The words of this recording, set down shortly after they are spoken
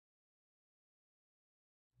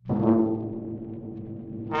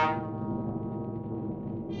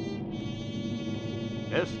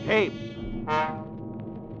Escape.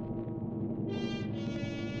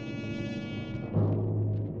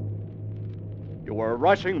 You were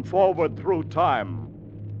rushing forward through time,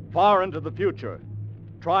 far into the future,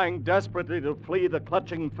 trying desperately to flee the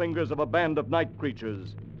clutching fingers of a band of night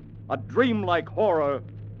creatures, a dreamlike horror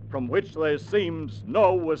from which there seems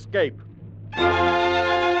no escape.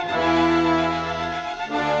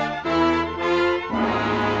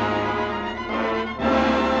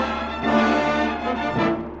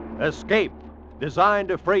 Escape, designed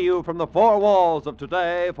to free you from the four walls of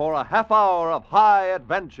today for a half hour of high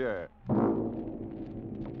adventure.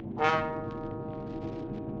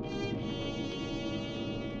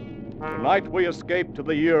 Tonight we escape to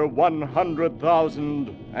the year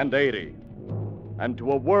 100,080, and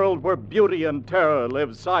to a world where beauty and terror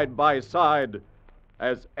live side by side,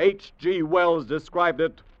 as H.G. Wells described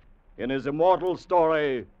it in his immortal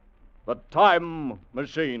story, The Time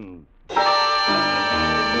Machine.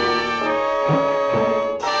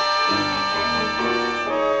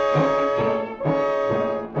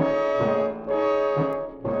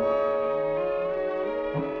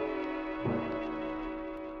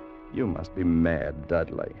 You must be mad,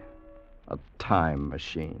 Dudley. A time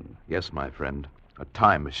machine. Yes, my friend. A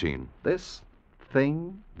time machine. This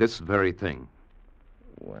thing? This very thing.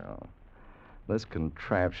 Well, this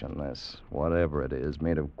contraption, this whatever it is,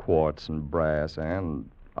 made of quartz and brass and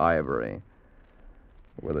ivory,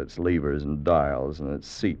 with its levers and dials and its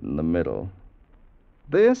seat in the middle.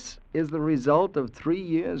 This is the result of 3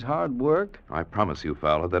 years' hard work? I promise you,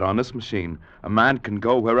 Fowler, that on this machine, a man can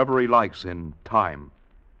go wherever he likes in time.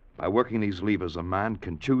 By working these levers, a man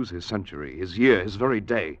can choose his century, his year, his very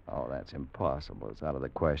day. Oh, that's impossible. It's out of the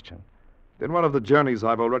question. In one of the journeys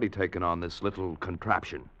I've already taken on this little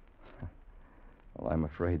contraption. Well, I'm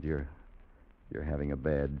afraid you're having a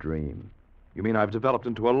bad dream. You mean I've developed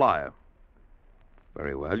into a liar?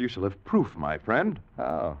 Very well, you shall have proof, my friend.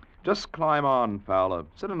 How? Just climb on, Fowler.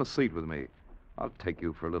 Sit in a seat with me. I'll take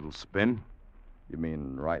you for a little spin. You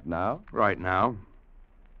mean right now? Right now.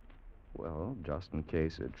 Well, just in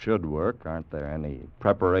case it should work, aren't there any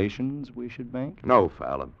preparations we should make? No,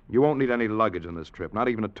 Fowler. You won't need any luggage on this trip, not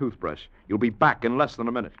even a toothbrush. You'll be back in less than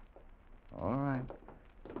a minute. All right.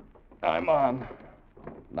 I'm on.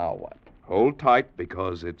 Now what? Hold tight,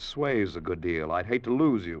 because it sways a good deal. I'd hate to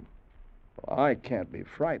lose you. Well, I can't be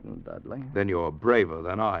frightened, Dudley. Then you're braver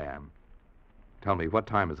than I am. Tell me, what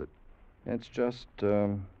time is it? It's just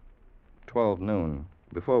 12 noon.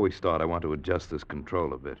 Before we start, I want to adjust this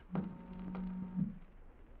control a bit.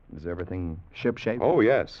 Is everything shipshape? Oh,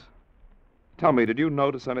 yes. Tell me, did you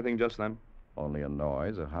notice anything just then? Only a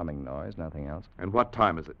noise, a humming noise, nothing else. And what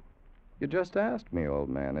time is it? You just asked me, old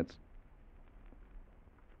man.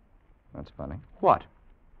 That's funny. What?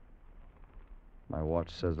 My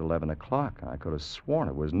watch says 11 o'clock. I could have sworn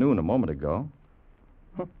it was noon a moment ago.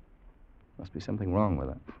 Must be something wrong with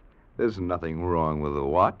it. There's nothing wrong with the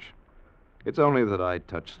watch. It's only that I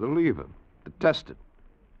touched the lever to test it.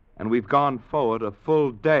 And we've gone forward a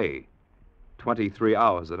full day. 23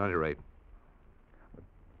 hours at any rate.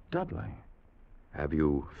 Dudley. Have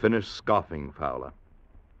you finished scoffing, Fowler?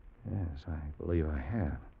 Yes, I believe I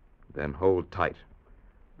have. Then hold tight.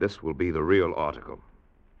 This will be the real article.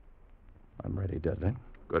 I'm ready, Dudley.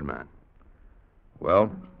 Good man.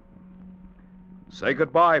 Well, say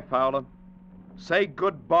goodbye, Fowler. Say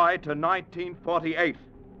goodbye to 1948.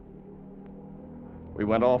 We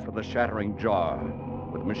went off with a shattering jar.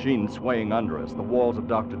 With the machine swaying under us, the walls of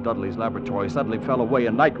Dr. Dudley's laboratory suddenly fell away,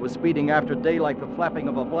 and night was speeding after day like the flapping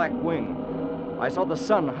of a black wing. I saw the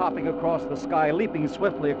sun hopping across the sky, leaping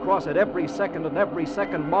swiftly across it every second, and every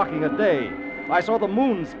second marking a day. I saw the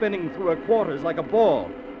moon spinning through her quarters like a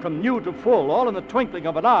ball, from new to full, all in the twinkling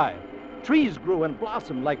of an eye. Trees grew and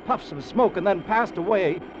blossomed like puffs of smoke and then passed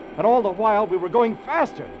away, and all the while we were going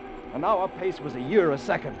faster. And now our pace was a year a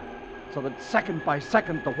second, so that second by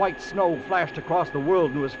second the white snow flashed across the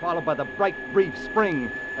world and was followed by the bright, brief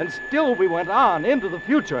spring. And still we went on into the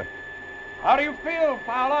future. How do you feel,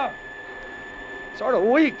 Fowler? Sort of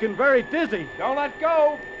weak and very dizzy. Don't let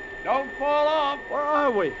go. Don't fall off. Where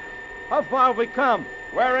are we? How far have we come?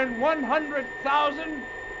 We're in 100,000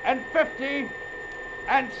 and 50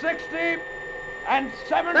 and 60 and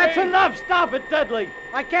 70. That's enough! Stop it, Dudley!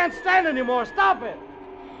 I can't stand anymore. Stop it!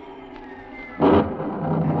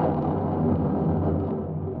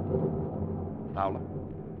 Fowler,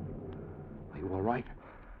 are you all right?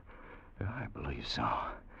 I believe so.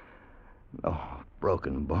 No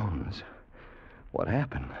broken bones. What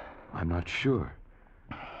happened? I'm not sure.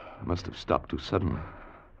 I must have stopped too suddenly.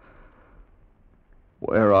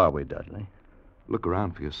 Where are we, Dudley? Look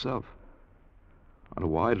around for yourself. On a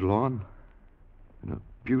wide lawn, in a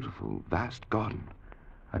beautiful, vast garden.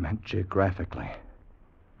 I meant geographically.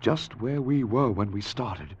 Just where we were when we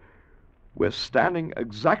started. We're standing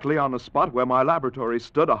exactly on the spot where my laboratory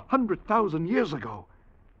stood 100,000 years ago.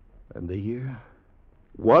 And the year?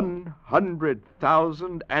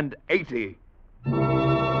 100,080.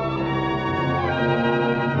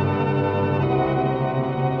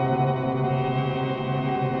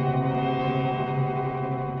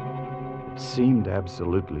 It seemed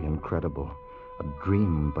absolutely incredible. A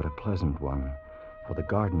dream, but a pleasant one. For the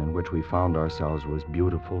garden in which we found ourselves was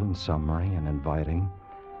beautiful and summery and inviting.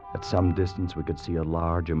 At some distance we could see a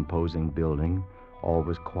large, imposing building. All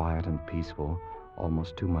was quiet and peaceful,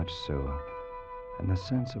 almost too much so. And the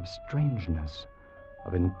sense of strangeness,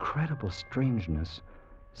 of incredible strangeness,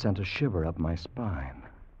 sent a shiver up my spine.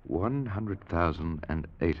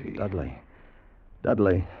 100,080.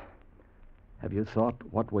 Dudley, have you thought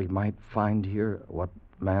what we might find here? What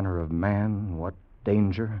manner of man? What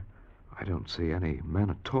danger? I don't see any men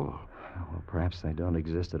at all. Well, perhaps they don't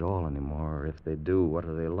exist at all anymore. Or if they do, what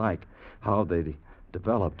are they like? How have they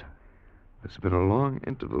developed? There's been a long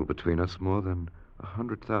interval between us, more than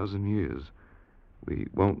 100,000 years. We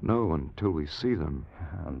won't know until we see them.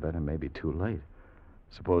 And then it may be too late.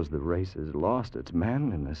 Suppose the race has lost its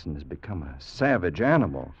manliness and has become a savage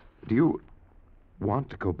animal. Do you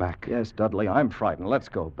want to go back? Yes, Dudley, I'm frightened. Let's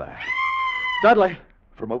go back. Dudley!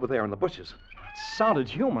 From over there in the bushes. It sounded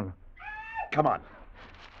human. Come on.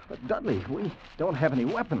 But, Dudley, we don't have any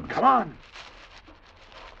weapons. Come on.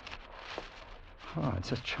 Oh,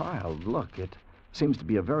 it's a child. Look, it seems to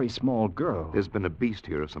be a very small girl. There's been a beast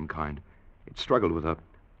here of some kind. It struggled with her.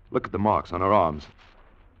 Look at the marks on her arms.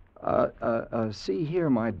 See here,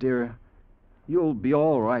 my dear. You'll be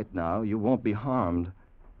all right now. You won't be harmed.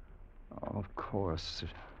 Oh, of course,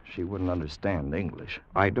 she wouldn't understand English.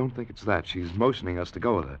 I don't think it's that. She's motioning us to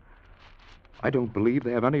go with her. I don't believe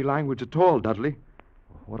they have any language at all, Dudley.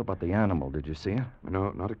 What about the animal? Did you see it?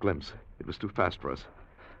 No, not a glimpse. It was too fast for us.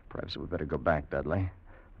 Perhaps we'd better go back, Dudley.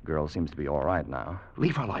 The girl seems to be all right now.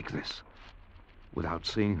 Leave her like this, without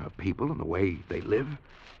seeing her people and the way they live?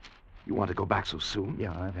 You want to go back so soon?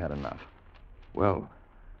 Yeah, I've had enough. Well,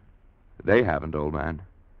 they haven't, old man.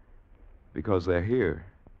 Because they're here.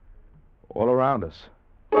 All around us.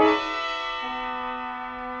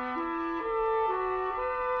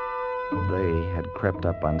 They had crept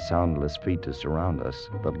up on soundless feet to surround us,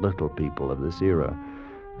 the little people of this era.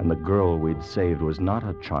 And the girl we'd saved was not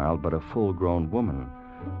a child, but a full-grown woman.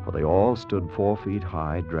 For they all stood 4 feet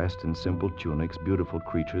high, dressed in simple tunics, beautiful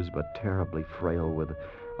creatures, but terribly frail, with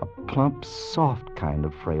a plump, soft kind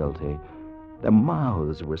of frailty. Their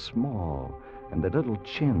mouths were small, and their little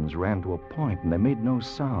chins ran to a point, and they made no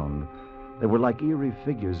sound. They were like eerie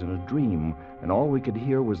figures in a dream, and all we could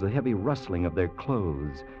hear was the heavy rustling of their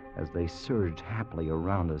clothes as they surged happily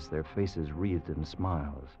around us, their faces wreathed in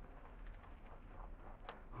smiles.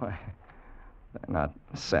 Why, they're not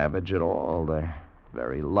savage at all. They're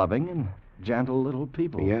very loving and gentle little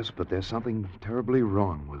people. Yes, but there's something terribly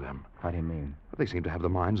wrong with them. How do you mean? They seem to have the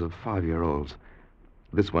minds of 5-year-olds.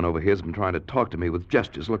 This one over here has been trying to talk to me with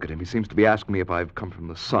gestures. Look at him. He seems to be asking me if I've come from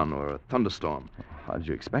the sun or a thunderstorm. How did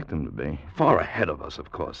you expect them to be? Far ahead of us,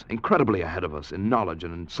 of course. Incredibly ahead of us in knowledge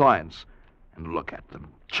and in science. And look at them.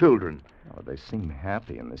 Children. Oh, they seem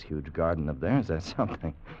happy in this huge garden of theirs. That's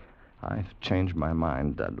something. I've changed my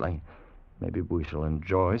mind, Dudley. Maybe we shall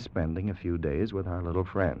enjoy spending a few days with our little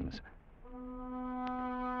friends.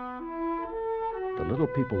 The little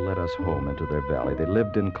people led us home into their valley. They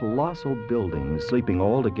lived in colossal buildings, sleeping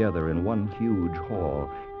all together in one huge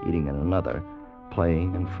hall, eating in another,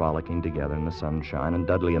 playing and frolicking together in the sunshine, and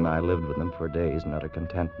Dudley and I lived with them for days in utter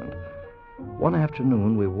contentment. One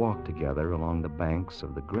afternoon, we walked together along the banks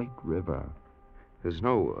of the great river. There's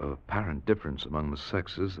no apparent difference among the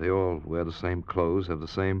sexes. They all wear the same clothes, have the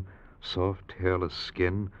same soft, hairless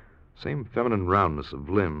skin, same feminine roundness of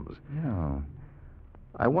limbs. Yeah.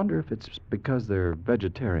 I wonder if it's because they're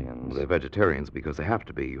vegetarians. Well, they're vegetarians because they have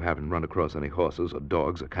to be. You haven't run across any horses or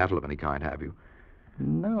dogs or cattle of any kind, have you?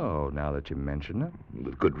 No, now that you mention it.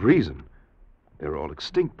 With good reason. They're all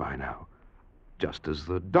extinct by now. Just as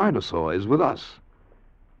the dinosaur is with us.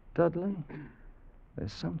 Dudley,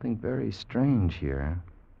 there's something very strange here.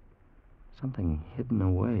 Something hidden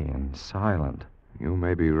away and silent. You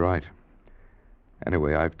may be right.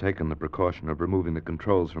 Anyway, I've taken the precaution of removing the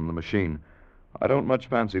controls from the machine. I don't much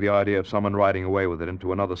fancy the idea of someone riding away with it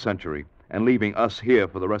into another century and leaving us here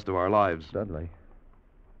for the rest of our lives. Dudley,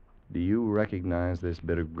 do you recognize this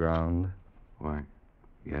bit of ground? Why,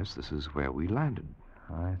 yes, this is where we landed.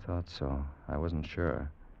 I thought so. I wasn't sure.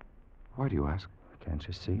 Why do you ask? Can't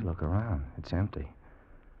you see? Look around. It's empty.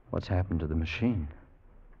 What's happened to the machine?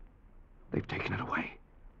 They've taken it away.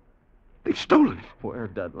 They've stolen it. Where,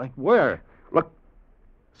 Dudley? Where? Look.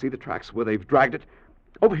 See the tracks where they've dragged it?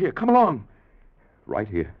 Over here. Come along. Right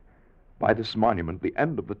here. By this monument, the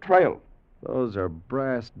end of the trail. Those are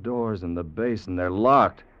brass doors in the base, and they're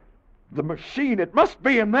locked. The machine, it must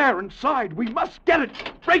be in there inside. We must get it.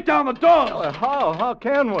 Break down the doors. Oh, how? How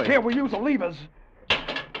can we? Here, we use the levers.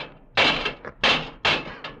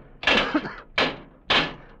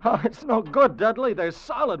 Oh, it's no good, Dudley. They're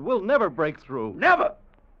solid. We'll never break through. Never!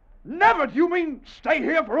 Never! Do you mean stay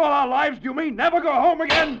here for all our lives? Do you mean never go home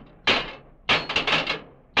again?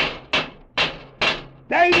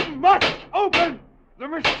 They must open! The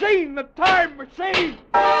machine! The time machine!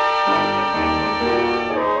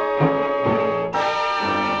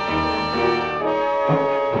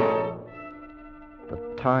 The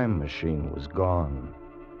time machine was gone.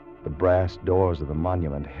 The brass doors of the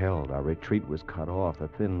monument held. Our retreat was cut off, the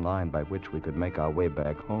thin line by which we could make our way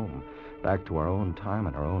back home, back to our own time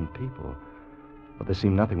and our own people. But there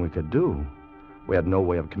seemed nothing we could do. We had no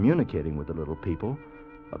way of communicating with the little people,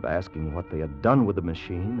 of asking what they had done with the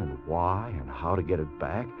machine and why and how to get it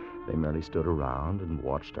back. They merely stood around and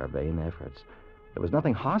watched our vain efforts. There was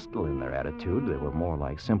nothing hostile in their attitude. They were more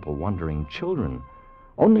like simple, wondering children.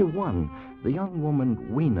 Only one, the young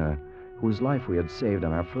woman, Weena, whose life we had saved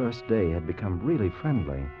on our first day, had become really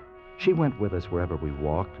friendly. She went with us wherever we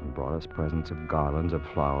walked and brought us presents of garlands of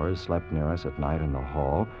flowers, slept near us at night in the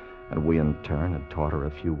hall, and we in turn had taught her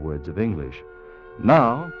a few words of English.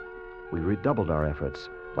 Now, we redoubled our efforts,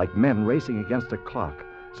 like men racing against a clock,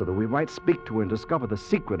 so that we might speak to her and discover the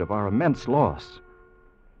secret of our immense loss.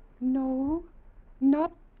 No,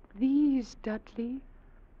 not these, Dudley.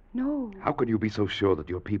 No. How can you be so sure that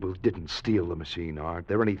your people didn't steal the machine? Aren't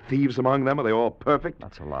there any thieves among them? Are they all perfect?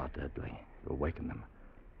 That's a lot, Dudley. You'll waken them.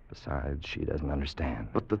 Besides, she doesn't understand.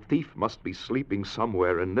 But the thief must be sleeping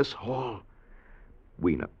somewhere in this hall.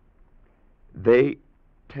 Weena, they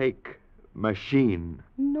take machine.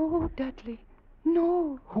 No, Dudley.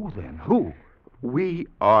 No. Who then? Who? We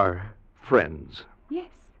are friends.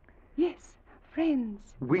 Yes, friends.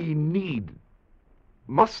 We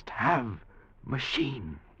must have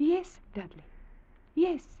machine. Yes, Dudley.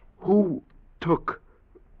 Yes. Who took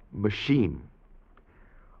machine?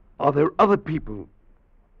 Are there other people,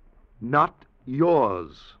 not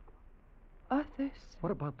yours? Others.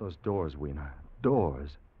 What about those doors, Weena?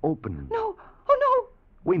 Doors. Open. No. Oh, no.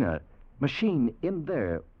 Weena, machine in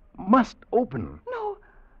there. Must open. No.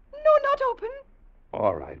 No, not open.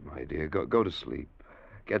 All right, my dear. Go to sleep.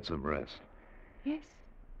 Get some rest. Yes,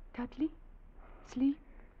 Dudley. Sleep.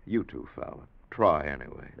 You too, Fowler. Try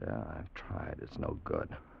anyway. Yeah, I've tried. It's no good.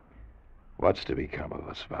 What's to become of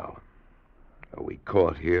us, Fowler? Are we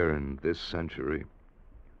caught here in this century?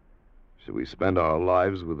 Should we spend our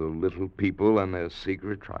lives with the little people and their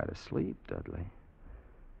secret? Try to sleep, Dudley.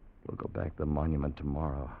 We'll go back to the monument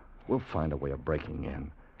tomorrow. We'll find a way of breaking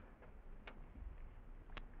in.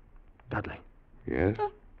 Dudley. Yes?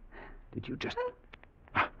 Did you just...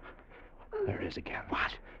 There it is again.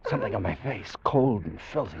 What? Something on my face, cold and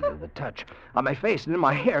filthy to the touch. On my face and in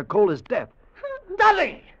my hair, cold as death.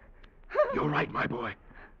 Dudley! You're right, my boy.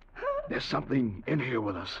 There's something in here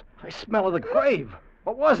with us. I smell of the grave.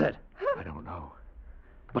 What was it? I don't know.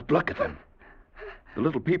 But look at them. The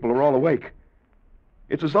little people are all awake.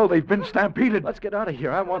 It's as though they've been stampeded. Let's get out of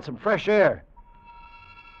here. I want some fresh air.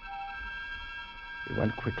 We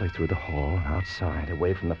went quickly through the hall and outside,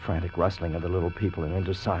 away from the frantic rustling of the little people and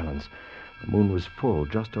into silence. The moon was full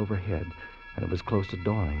just overhead, and it was close to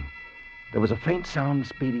dawning. There was a faint sound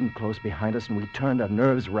speeding close behind us, and we turned, our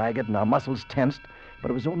nerves ragged and our muscles tensed. But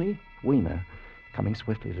it was only Weena coming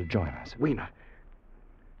swiftly to join us. Weena,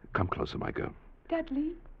 come closer, my girl.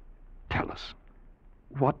 Dudley. Tell us,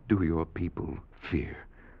 what do your people fear?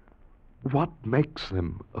 What makes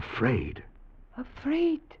them afraid?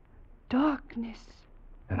 Afraid. Darkness.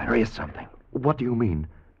 And there is something. What do you mean,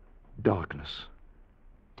 darkness?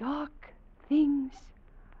 Dark things.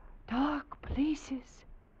 Dark places.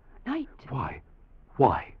 Night. Why?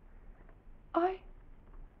 Why?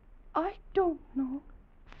 I don't know.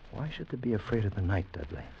 Why should they be afraid of the night,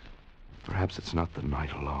 Dudley? Perhaps it's not the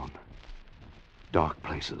night alone. Dark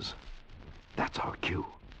places. That's our cue.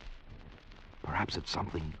 Perhaps it's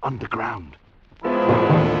something underground.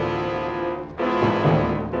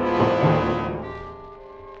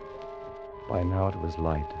 By now it was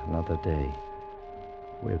light, another day.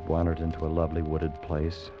 We had wandered into a lovely wooded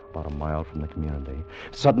place, about a mile from the community.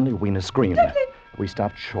 Suddenly, Weena screamed. We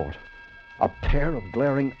stopped short. A pair of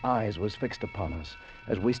glaring eyes was fixed upon us.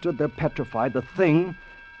 As we stood there petrified, the thing,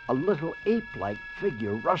 a little ape-like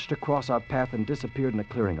figure, rushed across our path and disappeared in a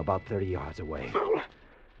clearing about 30 yards away.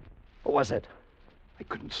 What was it? I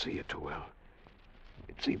couldn't see it too well.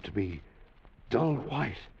 It seemed to be dull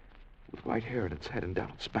white, with white hair in its head and down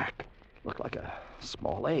its back. Looked like a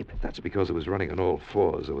small ape. That's because it was running on all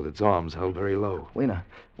fours, or with its arms held very low. Weena,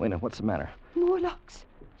 what's the matter? Morlocks.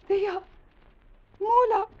 They are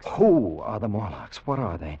Morlocks. Who are the Morlocks? What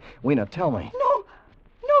are they? Weena, tell me. No,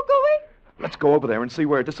 go away. Let's go over there and see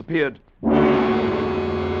where it disappeared.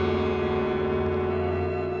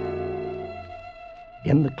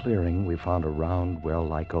 In the clearing, we found a round,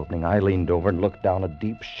 well-like opening. I leaned over and looked down a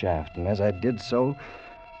deep shaft, and as I did so,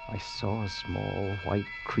 I saw a small white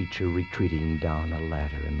creature retreating down a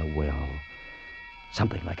ladder in the well.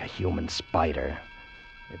 Something like a human spider.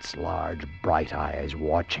 Its large, bright eyes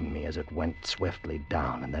watching me as it went swiftly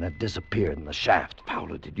down, and then it disappeared in the shaft.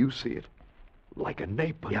 Fowler, did you see it? Like an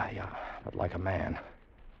ape? Yeah, but like a man.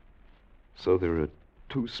 So there are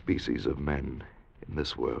two species of men in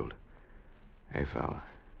this world. Hey, Fowler.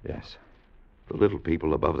 Yes. The little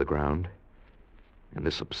people above the ground, and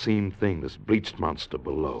this obscene thing, this bleached monster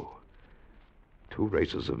below. Two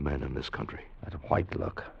races of men in this country. That white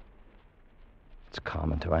look. It's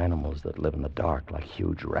common to animals that live in the dark, like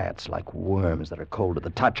huge rats, like worms that are cold to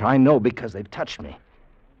the touch. I know because they've touched me.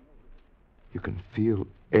 You can feel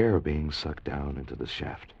air being sucked down into the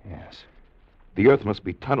shaft. Yes. The earth must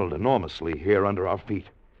be tunneled enormously here under our feet.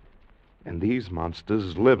 And these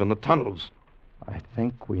monsters live in the tunnels. I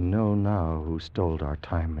think we know now who stole our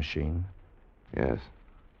time machine. Yes,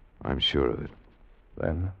 I'm sure of it.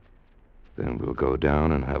 Then We'll go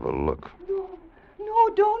down and have a look. No,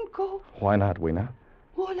 don't go. Why not, Weena?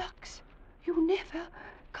 Morlocks, you never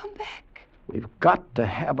come back. We've got to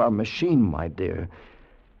have our machine, my dear.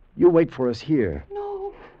 You wait for us here.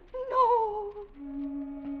 No.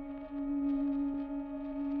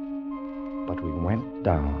 But we went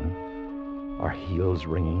down, our heels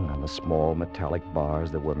ringing on the small metallic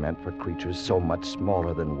bars that were meant for creatures so much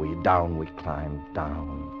smaller than we. Down we climbed,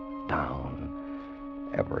 down,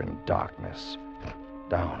 ever in darkness.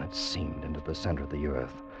 Down, it seemed, into the center of the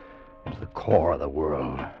earth, into the core of the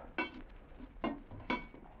world.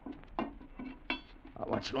 How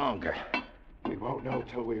much longer? We won't know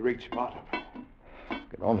till we reach bottom.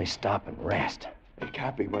 Could only stop and rest. It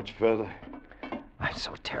can't be much further. I'm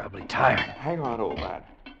so terribly tired. Hang on, old man.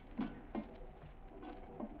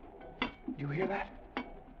 You hear that?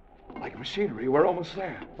 Like machinery. We're almost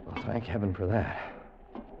there. Oh, thank heaven for that.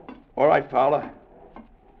 All right, Fowler.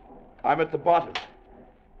 I'm at the bottom.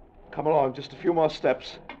 Come along, just a few more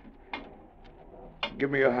steps. Give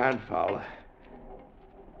me your hand, Fowler.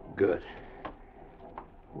 Good.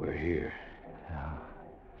 We're here. Yeah.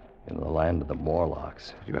 In the land of the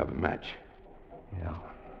Morlocks. You have a match? Yeah.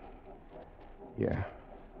 Here.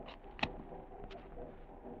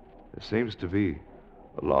 There seems to be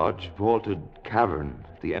a large vaulted cavern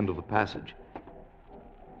at the end of the passage.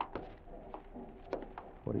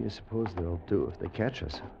 What do you suppose they'll do if they catch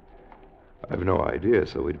us? I've no idea,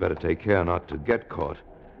 so we'd better take care not to get caught.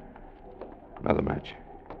 Another match.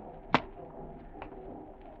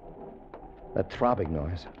 That throbbing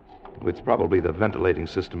noise. It's probably the ventilating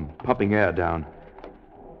system pumping air down.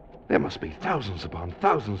 There must be thousands upon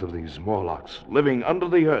thousands of these Morlocks living under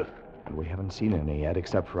the earth. And we haven't seen any yet,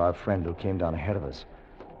 except for our friend who came down ahead of us.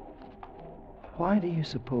 Why do you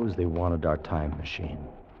suppose they wanted our time machine?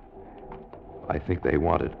 I think they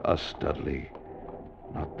wanted us, Dudley,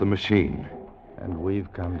 not the machine. And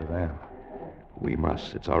we've come to them. We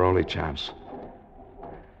must. It's our only chance.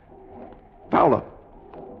 Fowler,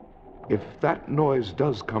 if that noise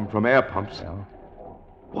does come from air pumps, Well,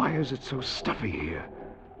 why is it so stuffy here?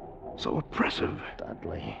 So oppressive.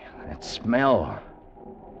 Dudley, that smell.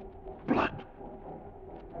 Blood.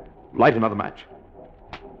 Light another match.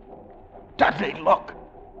 Dudley, look!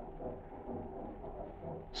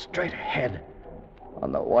 Straight ahead,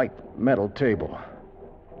 on the white metal table.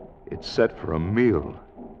 It's set for a meal.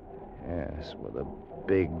 Yes, with a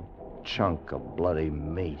big chunk of bloody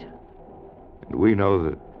meat. And we know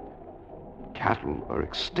that cattle are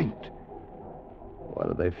extinct. What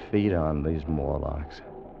do they feed on, these Morlocks?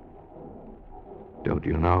 Don't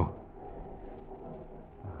you know?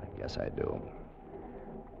 I guess I do.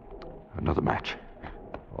 Another match.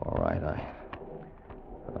 All right,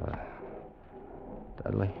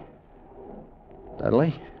 Dudley?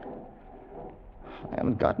 Dudley? I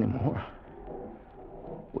haven't got any more.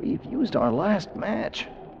 We've used our last match.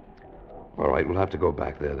 All right, we'll have to go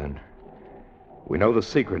back there then. We know the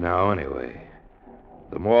secret now, anyway.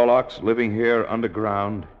 The Morlocks living here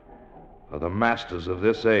underground are the masters of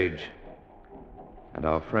this age. And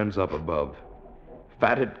our friends up above.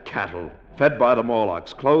 Fatted cattle, fed by the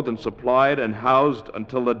Morlocks, clothed and supplied and housed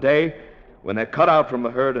until the day when they're cut out from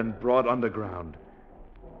the herd and brought underground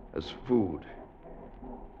as food.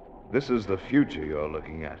 This is the future you're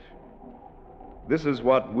looking at. This is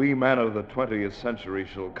what we men of the 20th century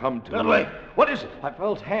shall come to. Dudley, what is it? I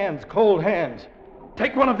felt hands, cold hands.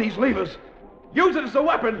 Take one of these levers. Use it as a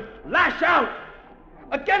weapon. Lash out.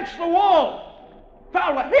 Against the wall.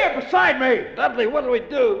 Fowler, here beside me. Dudley, what do we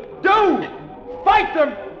do? Do! Fight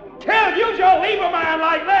them! Kill! Use your lever man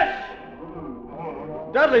like this!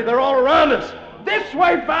 Dudley, they're all around us. This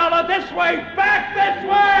way, Fowler! This way! Back this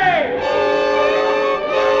way!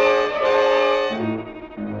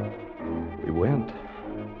 We went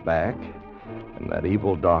back in that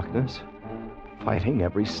evil darkness, fighting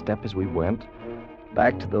every step as we went,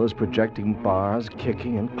 back to those projecting bars,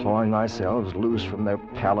 kicking and clawing ourselves loose from their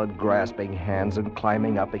pallid, grasping hands and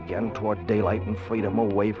climbing up again toward daylight and freedom,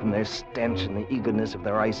 away from their stench and the eagerness of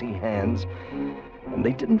their icy hands. And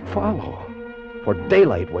they didn't follow, for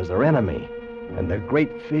daylight was their enemy and their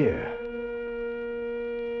great fear.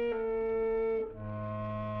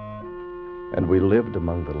 And we lived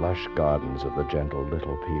among the lush gardens of the gentle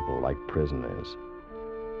little people like prisoners,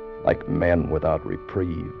 like men without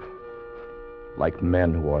reprieve, like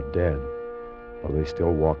men who are dead, while they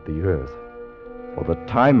still walk the earth. For the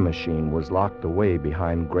time machine was locked away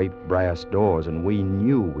behind great brass doors, and we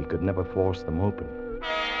knew we could never force them open.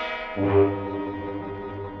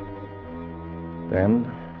 Then,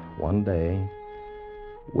 one day,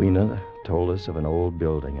 Weena told us of an old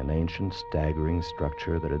building, an ancient, staggering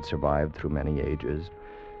structure that had survived through many ages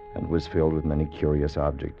and was filled with many curious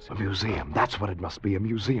objects. A museum. That's what it must be. A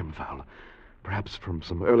museum, Fowler. Perhaps from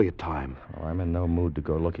some earlier time. Oh, I'm in no mood to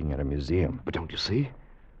go looking at a museum. But don't you see?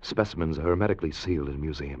 Specimens are hermetically sealed in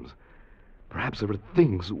museums. Perhaps there are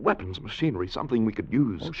things, weapons, machinery, something we could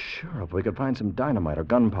use. Oh, sure. If we could find some dynamite or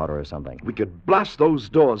gunpowder or something. We could blast those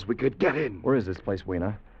doors. We could get in. Where is this place,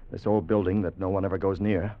 Weena? This old building that no one ever goes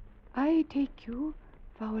near. I take you,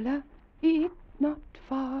 Fowler. It's not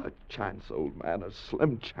far. A chance, old man. A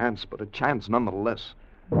slim chance, but a chance nonetheless.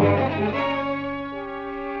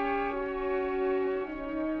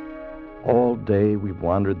 All day we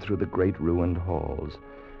wandered through the great ruined halls.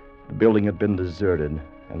 The building had been deserted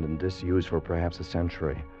and in disuse for perhaps a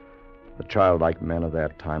century. The childlike men of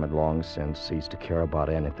that time had long since ceased to care about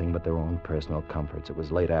anything but their own personal comforts. It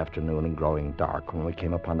was late afternoon and growing dark when we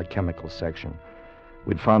came upon the chemical section.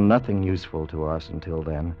 We'd found nothing useful to us until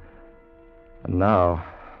then. And now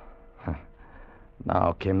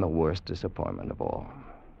came the worst disappointment of all.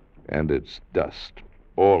 And it's dust.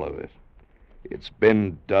 All of it. It's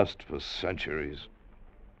been dust for centuries.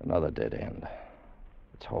 Another dead end.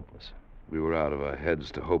 It's hopeless. We were out of our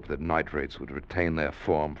heads to hope that nitrates would retain their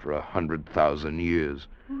form for 100,000 years.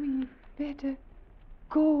 We better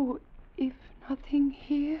go if nothing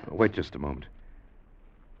here. Wait just a moment.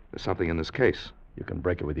 There's something in this case. You can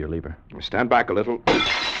break it with your lever. Stand back a little.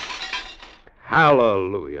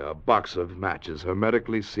 Hallelujah. A box of matches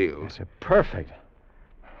hermetically sealed. Yes, they're perfect.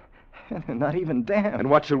 They're not even damp. And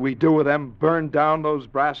what shall we do with them? Burn down those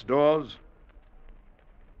brass doors?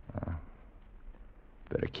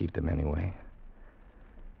 Better keep them anyway.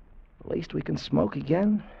 At least we can smoke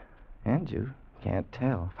again. And you can't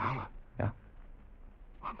tell. Fowler. Yeah?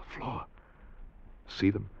 On the floor. See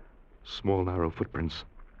them? Small, narrow footprints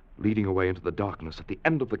leading away into the darkness at the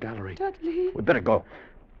end of the gallery. Dudley. We'd better go.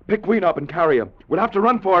 Pick Ween up and carry her. We'll have to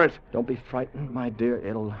run for it. Don't be frightened, my dear.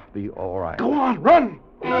 It'll be all right. Go on, run!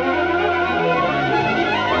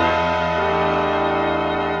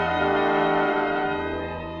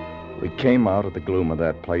 We came out of the gloom of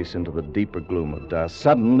that place into the deeper gloom of dusk.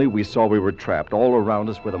 Suddenly, we saw we were trapped. All around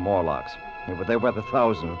us were the Morlocks. They were there by the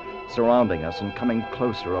thousand, surrounding us and coming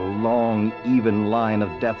closer, a long, even line of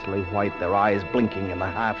deathly white, their eyes blinking in the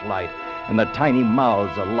half-light, and their tiny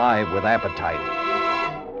mouths alive with appetite.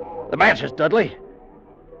 The matches, Dudley.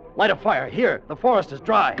 Light a fire. Here, the forest is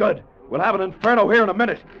dry. Good. We'll have an inferno here in a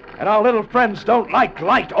minute. And our little friends don't like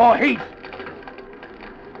light or heat.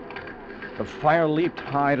 The fire leaped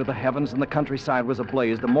high to the heavens, and the countryside was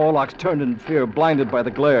ablaze. The Morlocks turned in fear, blinded by the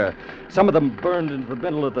glare. Some of them burned into the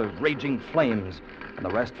middle of the raging flames, and the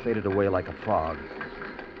rest faded away like a fog.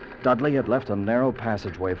 Dudley had left a narrow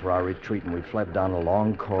passageway for our retreat, and we fled down a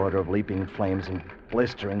long corridor of leaping flames and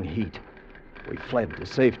blistering heat. We fled to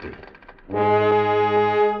safety.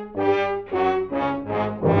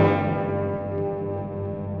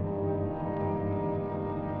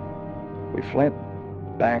 We fled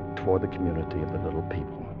back toward the community of the little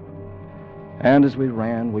people. And as we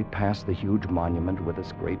ran, we passed the huge monument with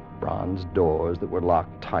its great bronze doors that were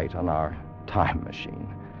locked tight on our time machine.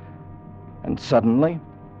 And suddenly,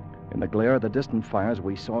 in the glare of the distant fires,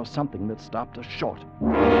 we saw something that stopped us short.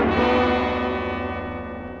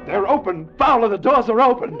 They're open. Fowler, the doors are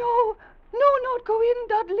open. No, not go in,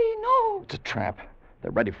 Dudley, no. It's a trap.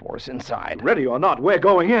 They're ready for us inside. Ready or not, we're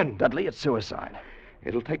going in. Dudley, it's suicide.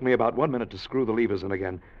 It'll take me about 1 minute to screw the levers in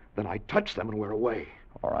again. Then I touch them and we're away.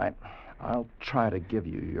 All right. I'll try to give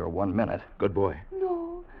you your 1 minute. Good boy.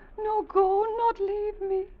 No, go, not leave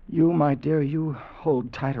me. You, my dear, you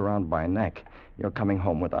hold tight around my neck. You're coming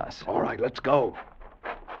home with us. All right, let's go.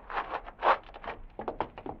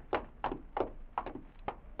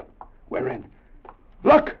 We're in.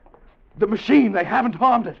 Look! The machine. They haven't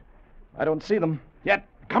harmed it. I don't see them yet.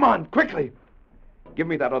 Come on, quickly. Give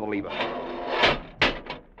me that other lever.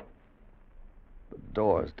 The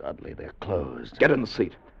doors, Dudley, they're closed. Get in the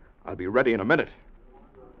seat. I'll be ready in a minute.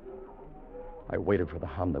 I waited for the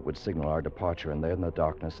hum that would signal our departure, and there in the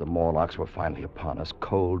darkness, the Morlocks were finally upon us.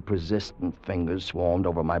 Cold, persistent fingers swarmed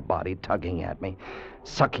over my body, tugging at me,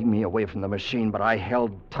 sucking me away from the machine, but I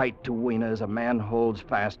held tight to Weena as a man holds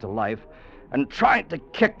fast to life, and tried to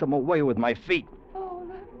kick them away with my feet.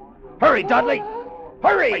 Fowler. Hurry, Dudley!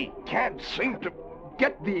 Hurry! I can't seem to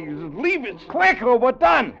get these levers. Quick, or we're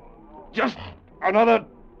done! Just another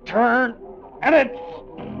turn, and it's...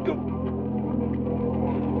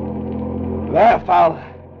 There, Fowler.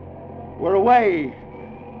 We're away.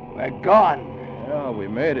 We're gone. Yeah, we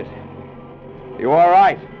made it. You all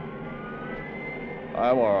right?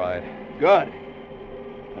 I'm all right. Good.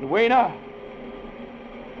 And Weena?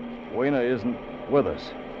 Weena isn't with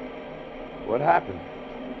us. What happened?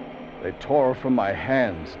 They tore her from my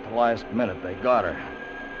hands. At the last minute, they got her.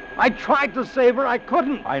 I tried to save her. I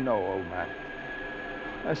couldn't. I know, old man.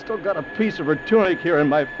 I still got a piece of her tunic here in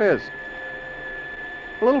my fist.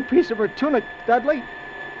 A little piece of her tunic, Dudley.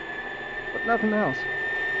 But nothing else.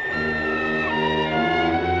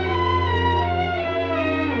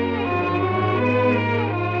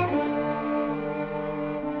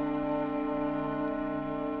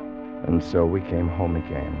 And so we came home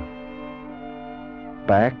again.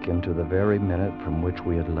 Back into the very minute from which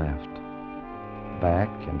we had left. Back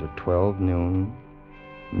into 12 noon,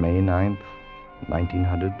 May 9th,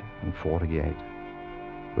 1948.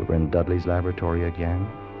 We were in Dudley's laboratory again,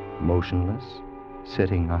 motionless,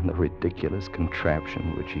 sitting on the ridiculous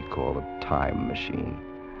contraption which he called a time machine.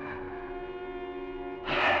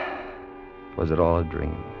 Was it all a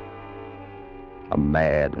dream? A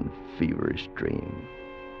mad and feverish dream?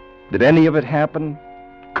 Did any of it happen?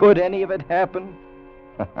 Could any of it happen?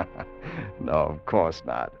 No, of course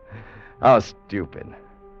not. How stupid.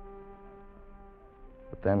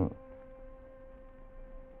 But then,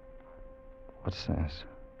 what's this?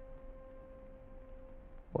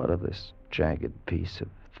 What of this jagged piece of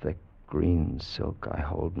thick green silk I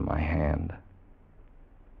hold in my hand?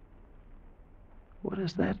 What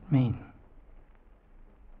does that mean?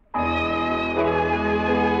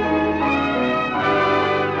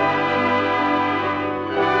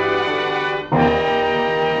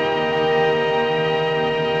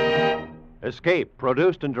 Escape,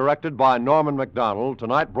 produced and directed by Norman MacDonald,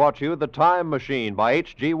 tonight brought you The Time Machine by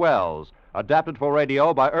H.G. Wells, adapted for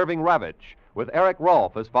radio by Irving Ravitch, with Eric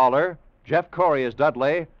Rolfe as Fowler, Jeff Corey as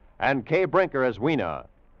Dudley, and Kay Brinker as Weena.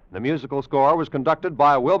 The musical score was conducted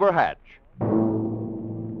by Wilbur Hatch.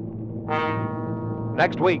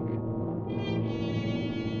 Next week.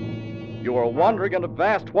 You are wandering in a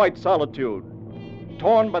vast white solitude,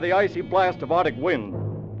 torn by the icy blast of Arctic wind,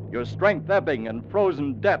 your strength ebbing and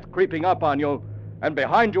frozen death creeping up on you, and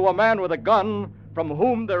behind you a man with a gun from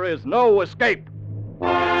whom there is no escape.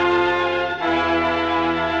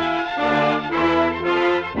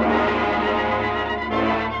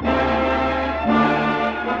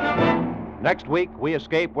 Next week, we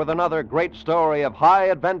escape with another great story of high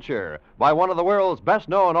adventure by one of the world's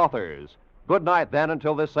best-known authors. Good night, then,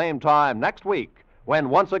 until this same time next week, when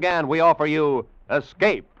once again we offer you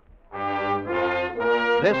Escape.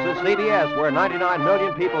 This is CBS, where 99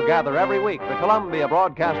 million people gather every week, the Columbia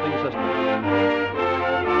Broadcasting System.